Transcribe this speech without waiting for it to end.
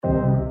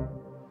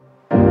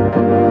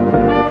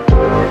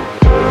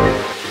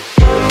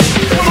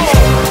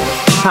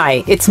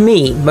Hi, it's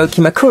me,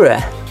 Moky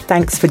Makura.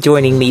 Thanks for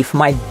joining me for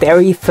my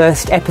very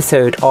first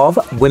episode of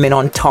Women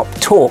on Top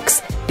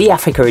Talks, the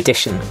Africa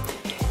edition.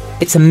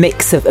 It's a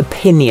mix of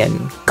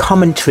opinion,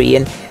 commentary,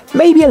 and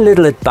maybe a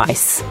little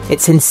advice.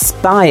 It's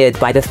inspired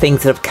by the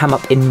things that have come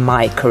up in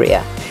my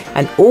career,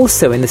 and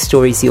also in the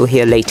stories you'll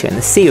hear later in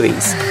the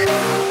series.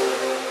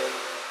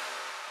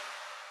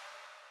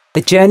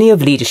 The journey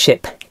of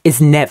leadership is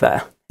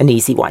never an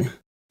easy one.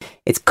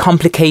 It's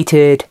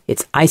complicated,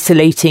 it's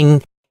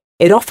isolating.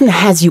 It often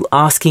has you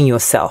asking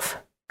yourself,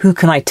 who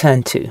can I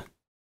turn to?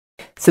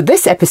 So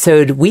this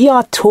episode, we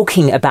are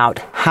talking about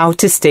how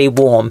to stay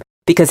warm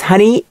because,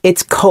 honey,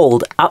 it's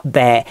cold up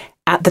there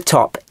at the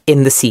top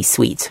in the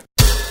C-suite.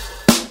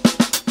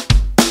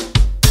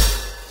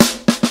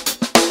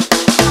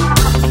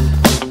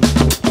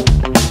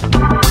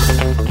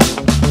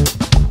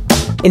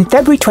 In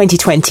February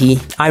 2020,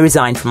 I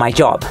resigned from my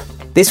job.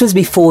 This was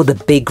before the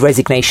big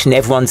resignation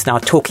everyone's now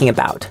talking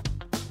about.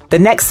 The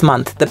next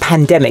month, the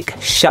pandemic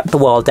shut the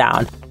world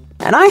down.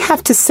 And I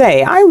have to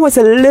say, I was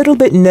a little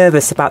bit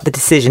nervous about the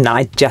decision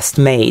I'd just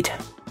made.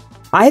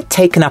 I had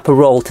taken up a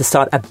role to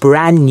start a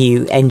brand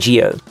new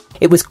NGO.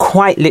 It was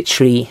quite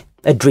literally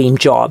a dream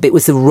job. It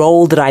was a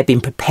role that I'd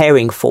been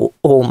preparing for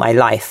all my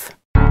life.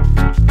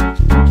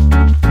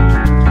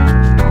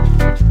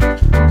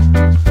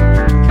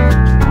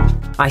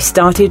 I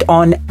started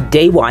on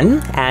day one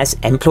as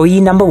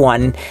employee number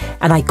one,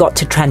 and I got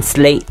to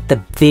translate the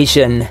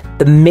vision,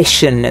 the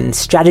mission and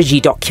strategy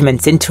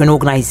documents into an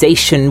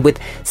organization with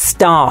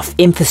staff,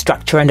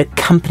 infrastructure and a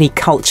company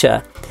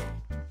culture.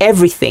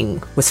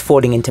 Everything was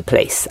falling into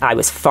place. I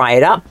was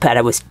fired up and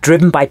I was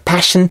driven by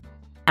passion,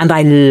 and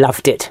I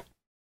loved it.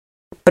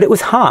 But it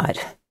was hard.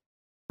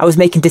 I was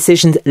making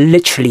decisions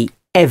literally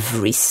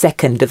every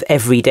second of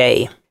every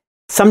day.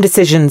 Some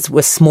decisions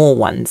were small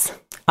ones,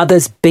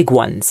 others big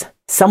ones.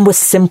 Some were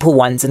simple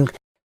ones and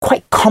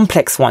quite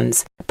complex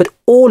ones, but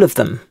all of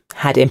them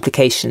had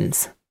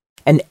implications,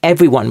 and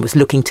everyone was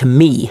looking to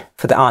me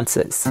for the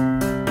answers.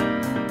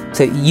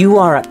 So you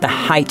are at the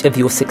height of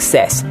your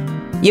success.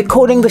 You're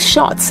calling the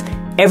shots.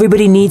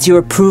 Everybody needs your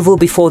approval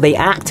before they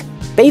act.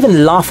 They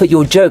even laugh at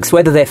your jokes,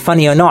 whether they're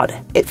funny or not.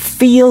 It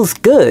feels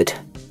good.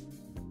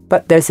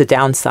 But there's a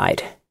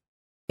downside.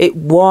 It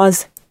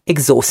was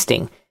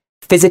exhausting,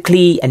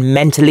 physically and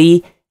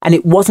mentally, and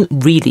it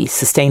wasn't really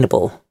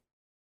sustainable.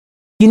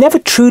 You never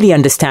truly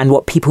understand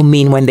what people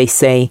mean when they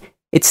say,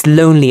 it's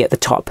lonely at the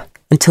top,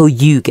 until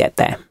you get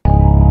there.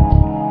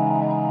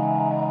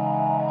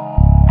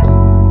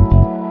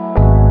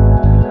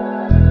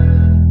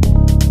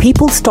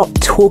 People stop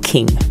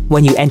talking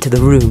when you enter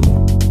the room,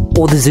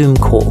 or the Zoom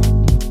call.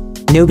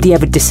 Nobody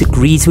ever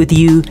disagrees with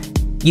you.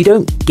 You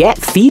don't get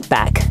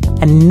feedback,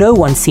 and no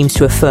one seems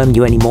to affirm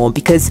you anymore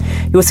because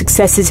your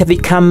successes have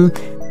become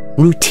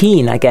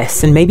routine, I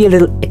guess, and maybe a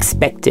little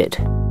expected.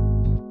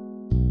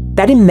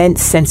 That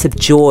immense sense of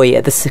joy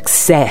at the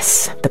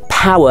success, the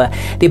power,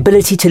 the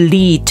ability to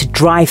lead, to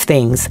drive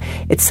things,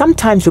 it's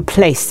sometimes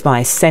replaced by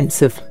a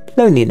sense of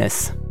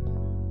loneliness.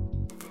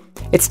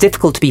 It's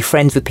difficult to be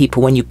friends with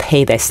people when you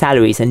pay their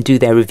salaries and do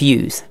their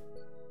reviews.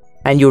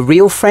 And your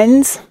real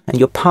friends and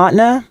your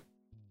partner,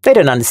 they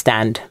don't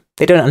understand.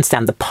 They don't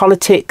understand the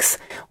politics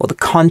or the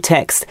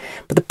context.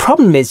 But the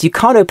problem is you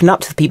can't open up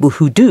to the people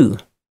who do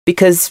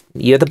because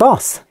you're the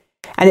boss.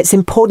 And it's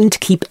important to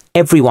keep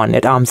everyone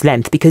at arm's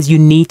length because you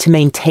need to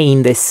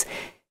maintain this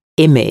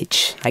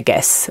image, I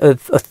guess,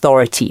 of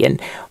authority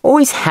and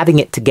always having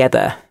it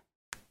together.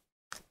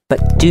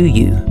 But do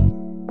you?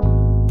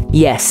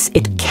 Yes,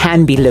 it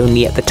can be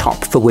lonely at the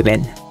top for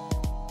women.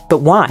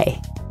 But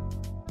why?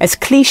 As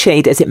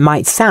cliched as it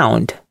might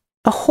sound,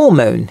 a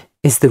hormone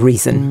is the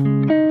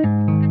reason.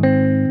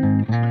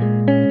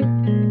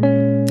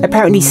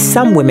 Apparently,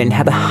 some women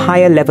have a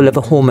higher level of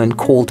a hormone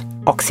called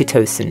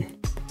oxytocin.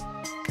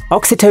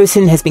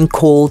 Oxytocin has been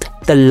called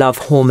the love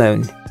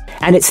hormone,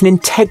 and it's an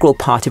integral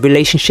part of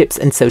relationships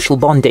and social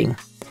bonding.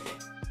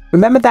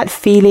 Remember that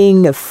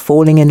feeling of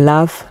falling in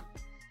love?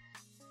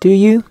 Do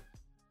you?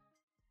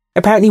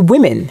 Apparently,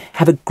 women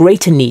have a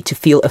greater need to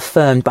feel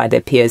affirmed by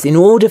their peers in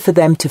order for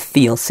them to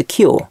feel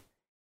secure.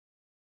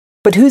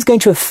 But who's going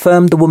to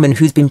affirm the woman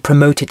who's been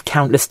promoted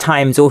countless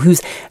times or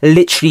who's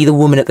literally the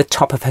woman at the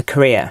top of her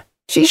career?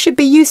 She should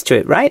be used to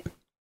it, right?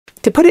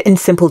 To put it in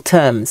simple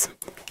terms,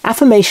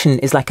 affirmation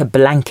is like a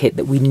blanket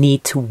that we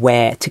need to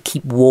wear to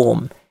keep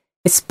warm,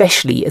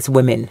 especially as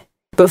women.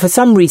 But for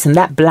some reason,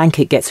 that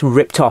blanket gets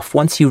ripped off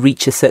once you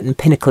reach a certain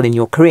pinnacle in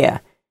your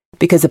career,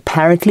 because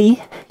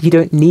apparently you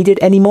don't need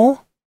it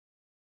anymore.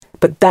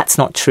 But that's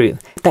not true.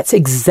 That's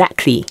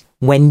exactly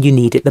when you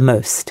need it the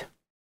most.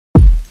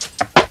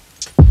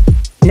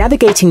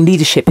 Navigating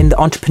leadership in the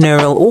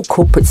entrepreneurial or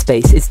corporate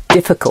space is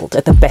difficult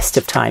at the best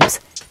of times,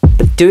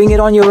 but doing it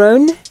on your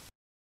own?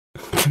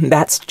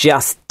 That's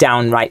just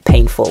downright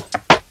painful.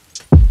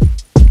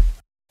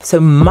 So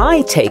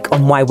my take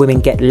on why women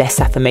get less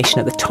affirmation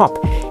at the top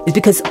is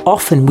because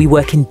often we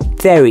work in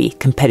very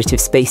competitive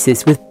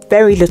spaces with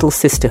very little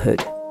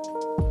sisterhood.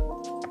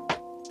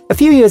 A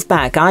few years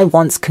back, I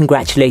once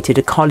congratulated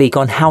a colleague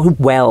on how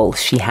well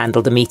she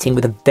handled a meeting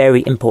with a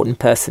very important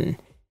person.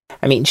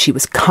 I mean, she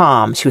was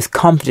calm, she was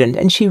confident,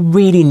 and she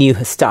really knew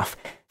her stuff.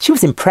 She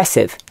was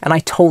impressive, and I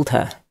told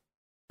her.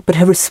 But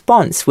her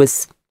response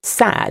was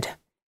sad.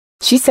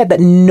 She said that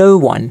no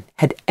one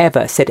had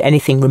ever said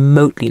anything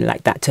remotely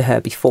like that to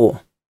her before.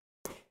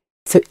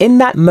 So in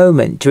that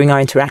moment during our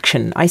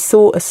interaction, I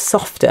saw a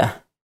softer,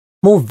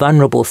 more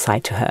vulnerable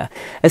side to her,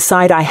 a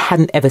side I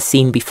hadn't ever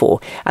seen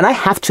before. And I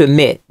have to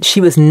admit, she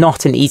was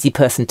not an easy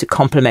person to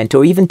compliment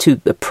or even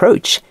to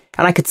approach,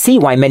 and I could see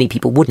why many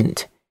people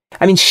wouldn't.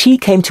 I mean, she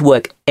came to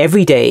work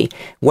every day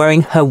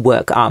wearing her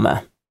work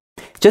armour,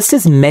 just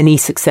as many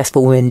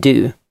successful women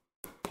do.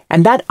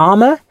 And that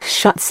armour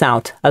shuts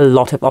out a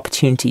lot of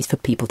opportunities for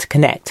people to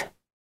connect.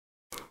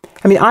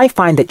 I mean, I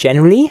find that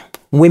generally,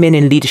 women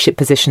in leadership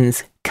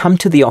positions come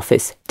to the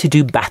office to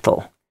do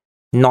battle,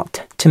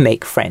 not to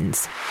make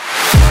friends.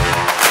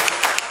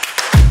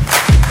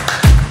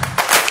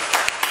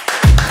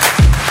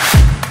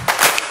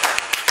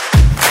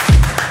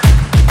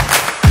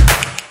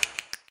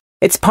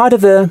 It's part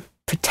of a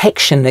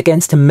protection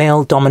against a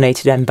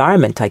male-dominated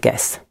environment, I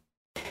guess.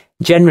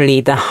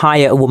 Generally, the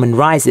higher a woman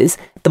rises,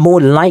 the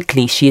more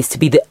likely she is to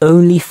be the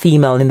only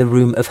female in the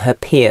room of her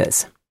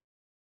peers.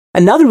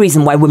 Another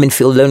reason why women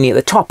feel lonely at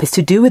the top is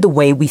to do with the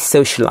way we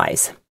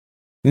socialize.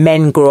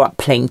 Men grow up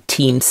playing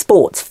team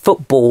sports,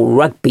 football,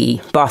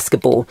 rugby,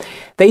 basketball.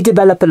 They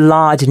develop a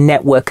large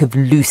network of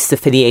loose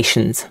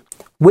affiliations.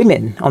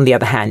 Women, on the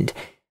other hand,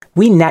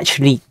 we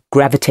naturally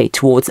gravitate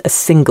towards a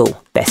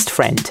single best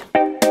friend.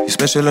 You're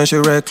special and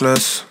you're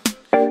reckless.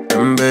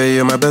 Remember,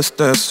 you're my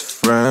bestest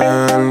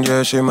friend.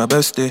 Yeah, she's my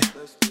bestie.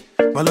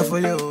 My love for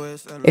you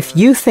is... If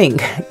you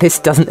think this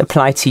doesn't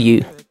apply to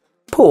you,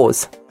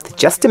 pause for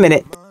just a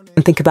minute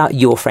and think about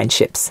your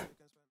friendships.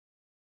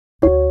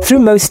 Through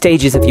most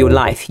stages of your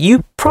life,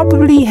 you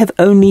probably have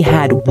only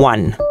had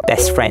one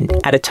best friend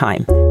at a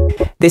time.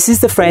 This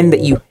is the friend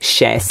that you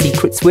share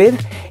secrets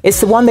with.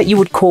 It's the one that you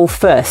would call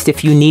first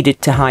if you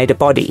needed to hide a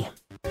body.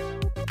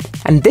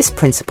 And this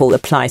principle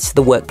applies to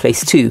the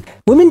workplace too.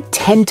 Women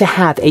tend to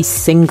have a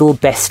single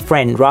best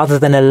friend rather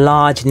than a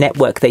large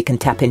network they can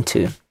tap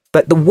into.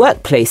 But the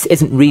workplace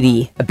isn't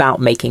really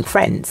about making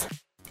friends.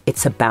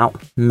 It's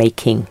about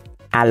making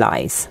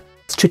allies,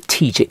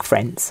 strategic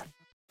friends.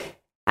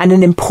 And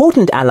an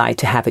important ally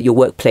to have at your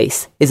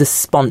workplace is a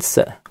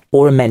sponsor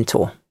or a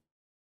mentor.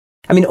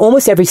 I mean,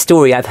 almost every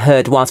story I've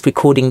heard whilst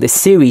recording this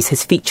series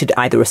has featured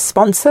either a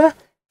sponsor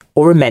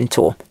or a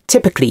mentor,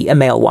 typically a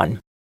male one,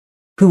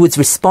 who was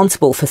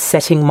responsible for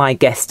setting my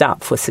guest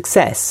up for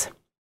success.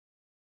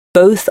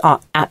 Both are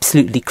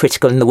absolutely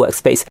critical in the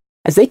workspace,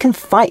 as they can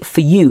fight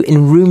for you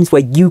in rooms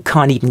where you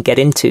can't even get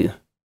into.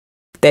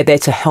 They're there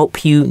to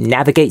help you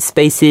navigate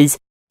spaces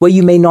where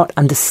you may not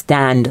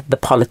understand the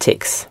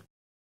politics.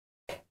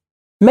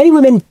 Many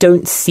women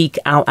don't seek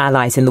out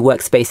allies in the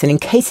workspace, and in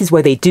cases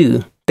where they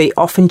do, they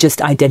often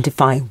just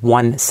identify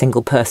one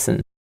single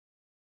person.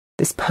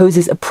 This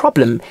poses a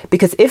problem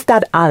because if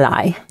that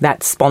ally,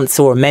 that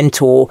sponsor or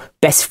mentor,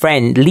 best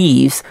friend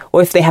leaves,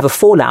 or if they have a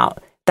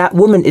fallout, that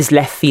woman is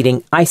left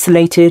feeling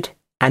isolated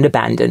and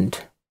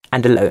abandoned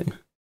and alone.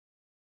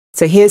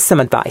 So here's some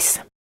advice.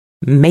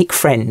 Make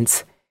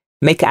friends,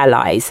 make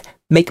allies,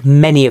 make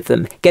many of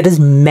them, get as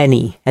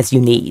many as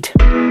you need.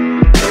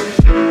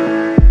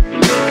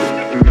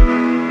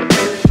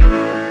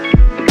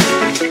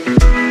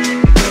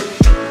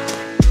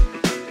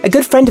 A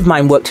good friend of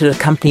mine worked at a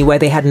company where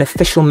they had an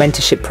official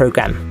mentorship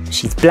program.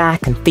 She's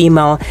black and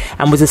female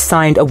and was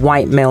assigned a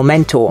white male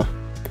mentor.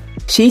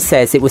 She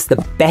says it was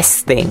the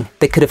best thing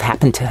that could have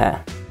happened to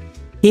her.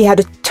 He had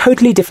a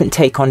totally different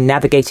take on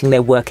navigating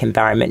their work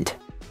environment.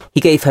 He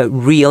gave her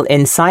real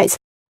insights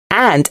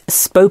and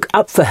spoke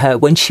up for her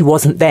when she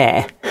wasn't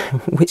there,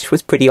 which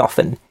was pretty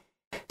often.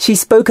 She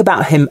spoke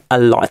about him a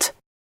lot.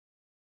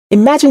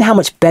 Imagine how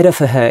much better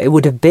for her it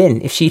would have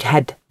been if she'd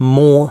had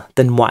more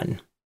than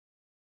one.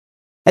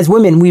 As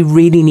women, we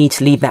really need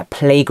to leave that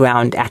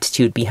playground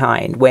attitude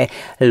behind, where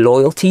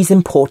loyalty is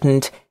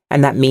important,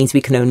 and that means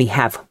we can only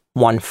have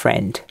one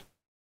friend.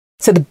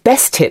 So the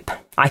best tip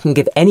I can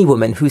give any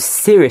woman who's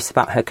serious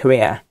about her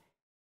career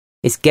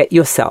is get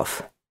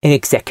yourself an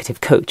executive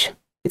coach.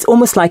 It's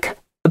almost like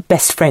a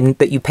best friend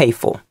that you pay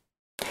for.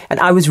 And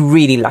I was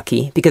really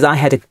lucky because I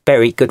had a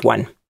very good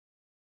one.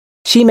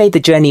 She made the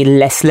journey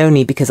less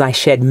lonely because I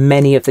shared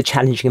many of the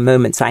challenging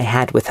moments I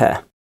had with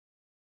her.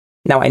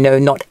 Now, I know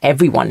not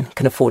everyone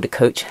can afford a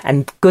coach,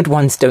 and good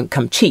ones don't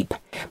come cheap,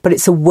 but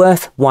it's a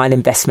worthwhile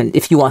investment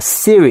if you are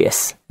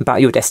serious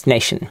about your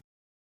destination.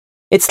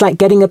 It's like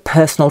getting a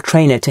personal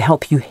trainer to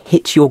help you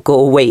hit your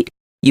goal weight.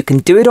 You can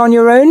do it on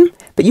your own,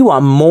 but you are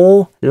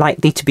more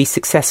likely to be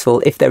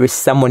successful if there is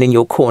someone in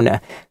your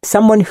corner,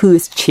 someone who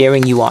is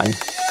cheering you on.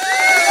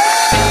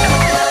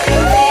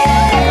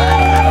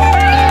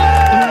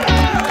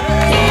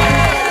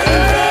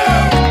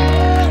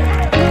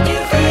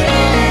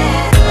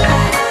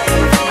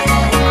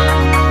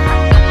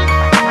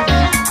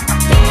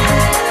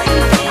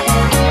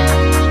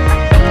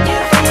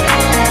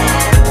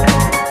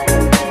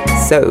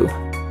 So,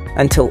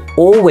 until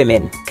all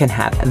women can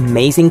have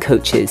amazing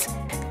coaches,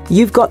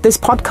 you've got this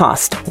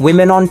podcast,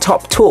 Women on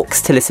Top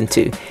Talks, to listen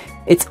to.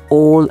 It's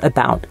all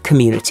about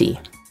community.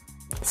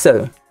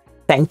 So,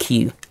 thank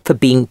you for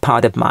being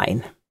part of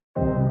mine.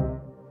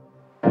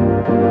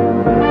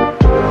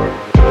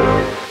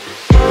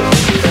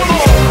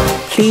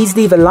 Please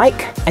leave a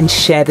like and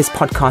share this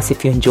podcast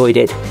if you enjoyed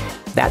it.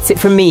 That's it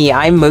from me.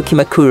 I'm Moky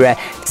Makura.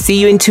 See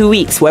you in 2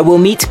 weeks where we'll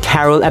meet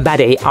Carol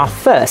Abade, our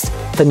first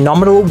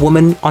phenomenal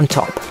woman on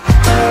top.